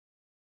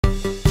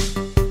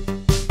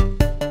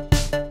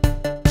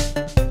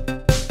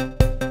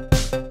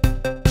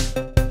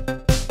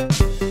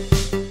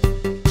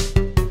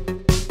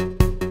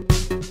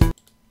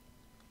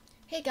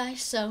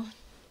guys, so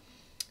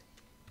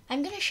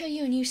I'm gonna show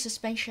you a new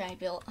suspension I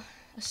built,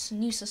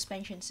 new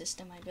suspension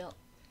system I built,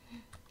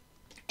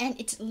 and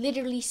it's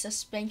literally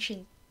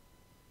suspension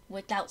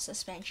without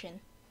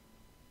suspension.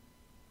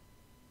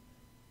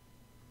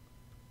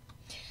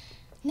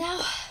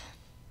 Now,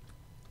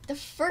 the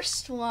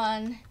first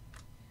one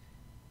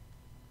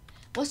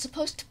was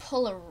supposed to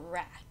pull a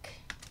rack,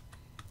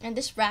 and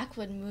this rack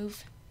would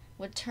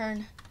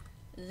turn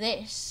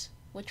this,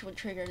 which would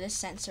trigger this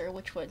sensor,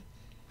 which would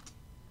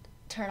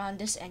turn on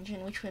this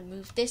engine, which would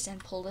move this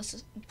and pull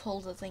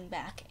the thing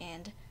back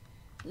and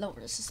lower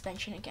the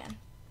suspension again.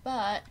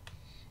 But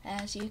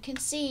as you can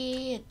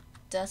see, it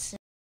doesn't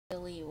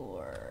really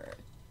work.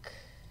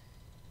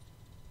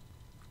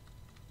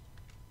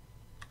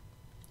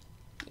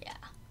 Yeah.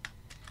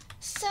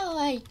 So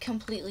I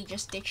completely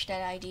just ditched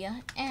that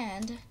idea,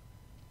 and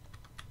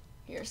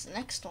here's the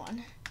next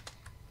one.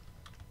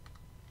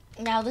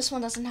 Now this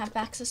one doesn't have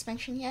back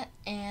suspension yet,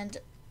 and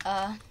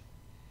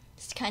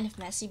it's kind of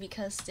messy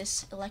because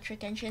this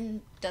electric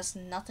engine does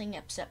nothing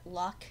except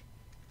lock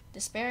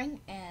this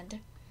bearing, and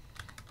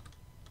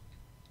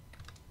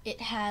it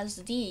has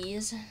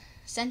these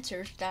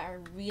sensors that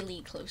are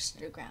really close to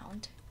the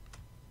ground,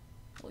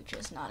 which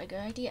is not a good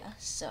idea.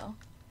 So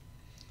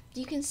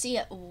you can see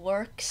it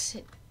works,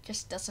 it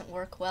just doesn't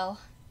work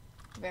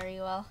very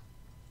well.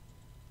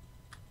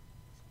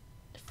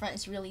 The front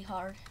is really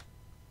hard.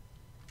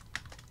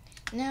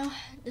 Now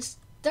this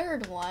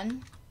third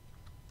one,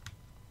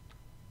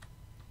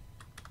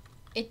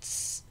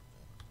 it's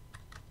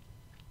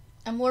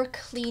a more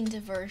cleaned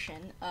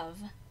version of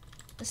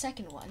the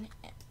second one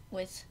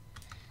with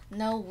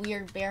no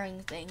weird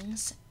bearing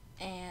things,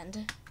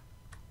 and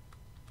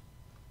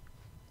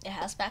it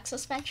has back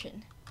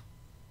suspension.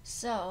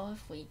 So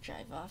if we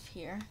drive off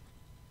here,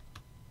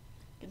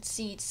 you can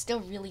see it's still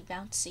really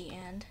bouncy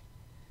and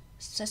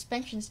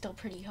suspension's still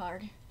pretty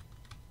hard.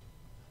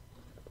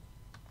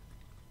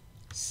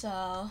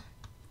 So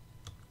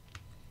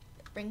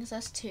that brings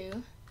us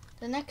to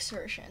the next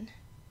version.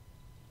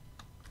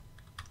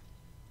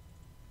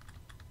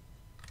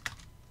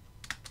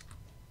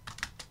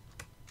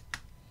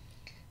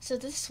 So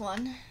this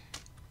one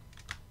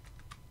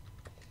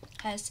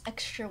has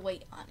extra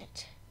weight on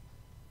it,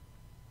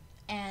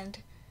 and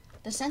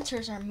the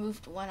sensors are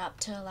moved one up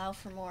to allow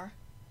for more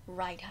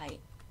ride height.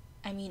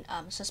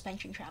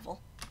 Suspension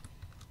travel.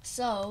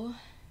 So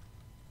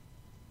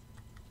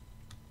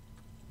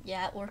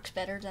yeah, it works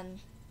better than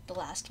the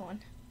last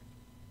one.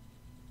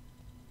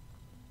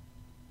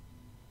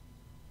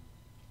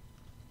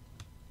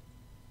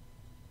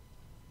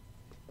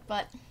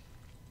 But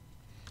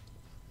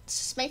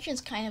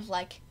suspension's kind of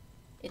like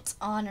it's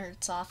on or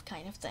it's off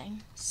kind of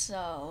thing.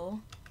 So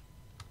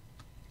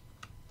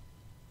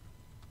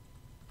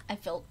I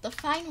built the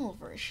final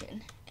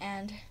version,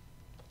 and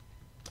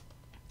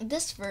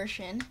this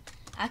version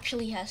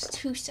actually has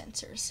two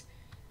sensors.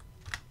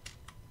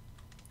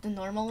 The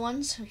normal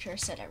ones, which are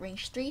set at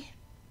range 3.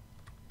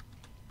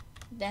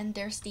 Then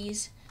there's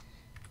these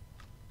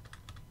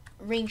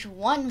range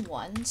 1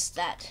 ones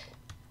that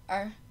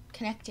are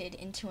connected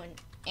into an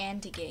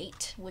AND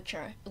gate,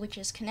 which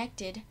is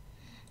connected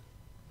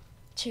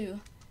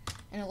to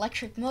an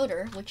electric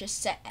motor, which is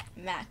set at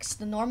max.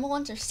 The normal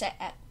ones are set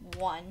at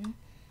 1.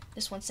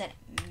 This one's set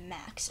at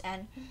max,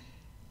 and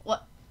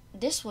what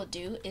this will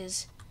do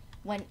is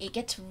when it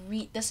gets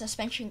the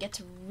suspension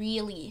gets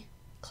really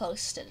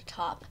close to the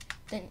top,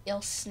 then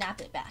it'll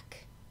snap it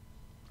back.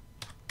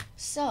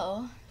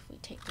 So if we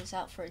take this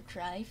out for a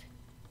drive,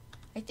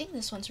 I think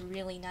this one's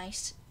really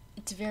nice.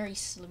 It's very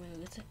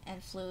smooth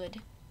and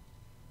fluid.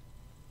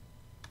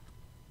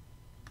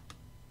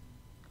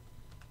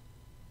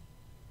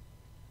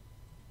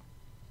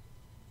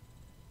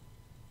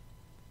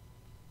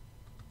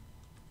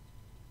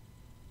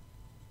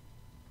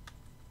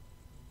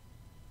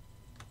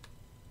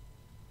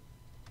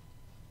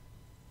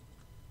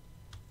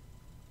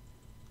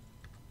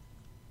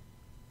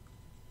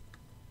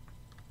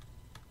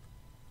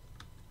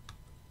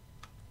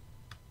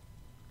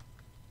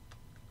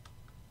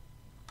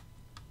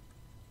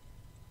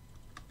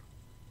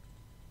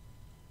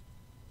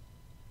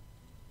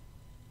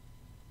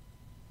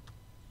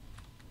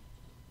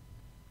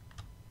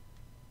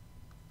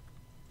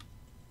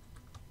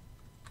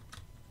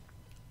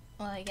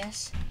 Well, I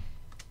guess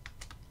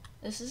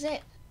this is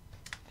it.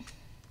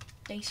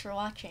 Thanks for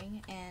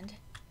watching, and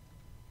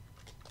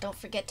don't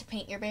forget to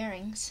paint your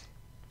bearings.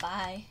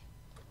 Bye.